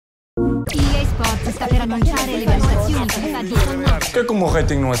sta per annunciare le valutazioni FIFA 19. Perché como o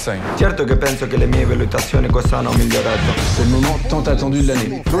rating não é 100? Certo che penso che le mie valutazioni quest'anno hanno migliorato. C'est le moment tant attendu de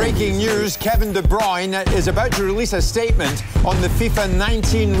l'année. Breaking news, Kevin De Bruyne is about to release a statement on the FIFA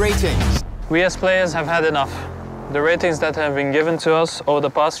 19 ratings. We as players have had enough. The ratings that have been given to us over the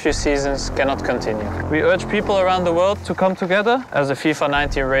past few seasons cannot continue. We urge people around the world to come together as the FIFA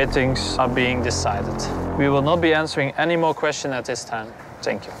 19 ratings are being decided. We will not be answering any more questions at this time.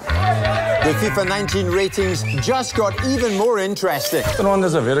 Thank you. The FIFA 19 ratings just got even more interesting. Tu não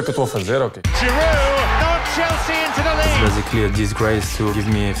andas a ver o que eu estou a fazer, ok? Giroud, not Chelsea into the lead. Basically a disgrace to give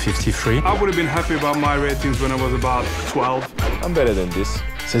me 53. I would have been happy about my ratings when I was about 12. I'm better than this.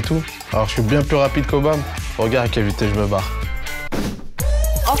 C'est tout. Alors je suis bien plus rapide qu'Obama. Regarde à quelle vitesse je me barre.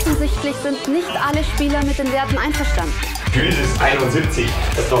 Offensichtlich sind nicht alle Spieler mit den Werten einverstanden. Jesus, 71.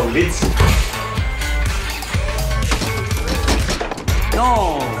 Das ist doch ein Witz.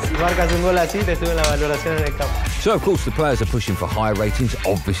 No! Si marcas un gol así, te suben la valoración en el campo. So, of course, the players are pushing for higher ratings,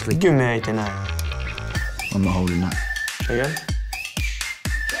 obviously. Give me 89. I'm not holding that. Again?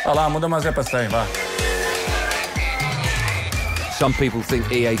 Vá lá, muda mais é para 100, vá. Some people think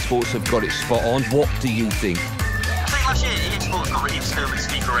EA Sports have got it spot on. What do you think? I think last year EA Sports got really disturbed with his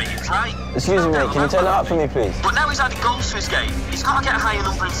FIFA ratings, right? Excuse me, can you turn that up for me, please? But now he's added goals to his game. He's got to get a higher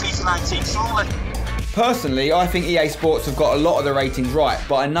number in FIFA 19, surely. Personally, I think EA Sports have got a lot of the ratings right,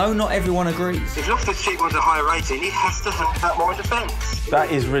 but I know not everyone agrees. If Loftus-Cheek wants a higher rating, he has to have that more defence.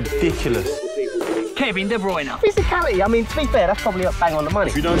 That is ridiculous. Kevin De Bruyne. Physicality, I mean, to be fair, that's probably up bang on the money.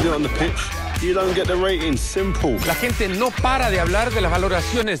 If you don't do it on the pitch, you don't get the rating. Simple. La gente no para de hablar de las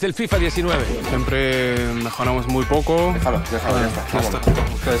valoraciones del FIFA 19. Siempre mejoramos muy poco. Déjalo, ya está.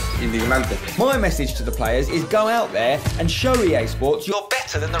 Esto es indignante. My message to the players is go out there and show EA Sports you're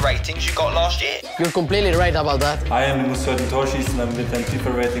better than the ratings you got last year. You're completely right about that. Du musst heute ein Tor schießen, dann wird dein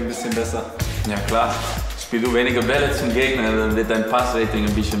FIFA-Rating ein bisschen besser. Ja klar. Spiel du weniger Bälle zum Gegner, dann wird dein Passrating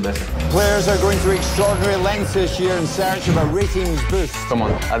ein bisschen besser. Players are going to extraordinary lengths this year in search of a ratings boost. Come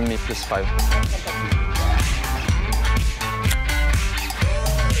on, add me +5.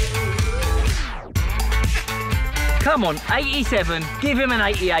 Come on, 87, give him an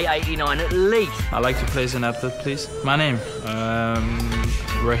 88, 89 at least. I'd like to place an advert, please. My name,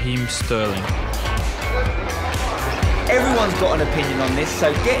 Raheem Sterling. Everyone's got an opinion on this,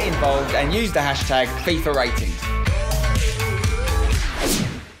 so get involved and use the hashtag FIFA ratings.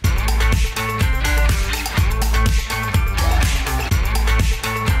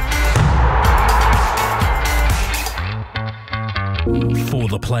 For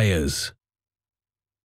the players.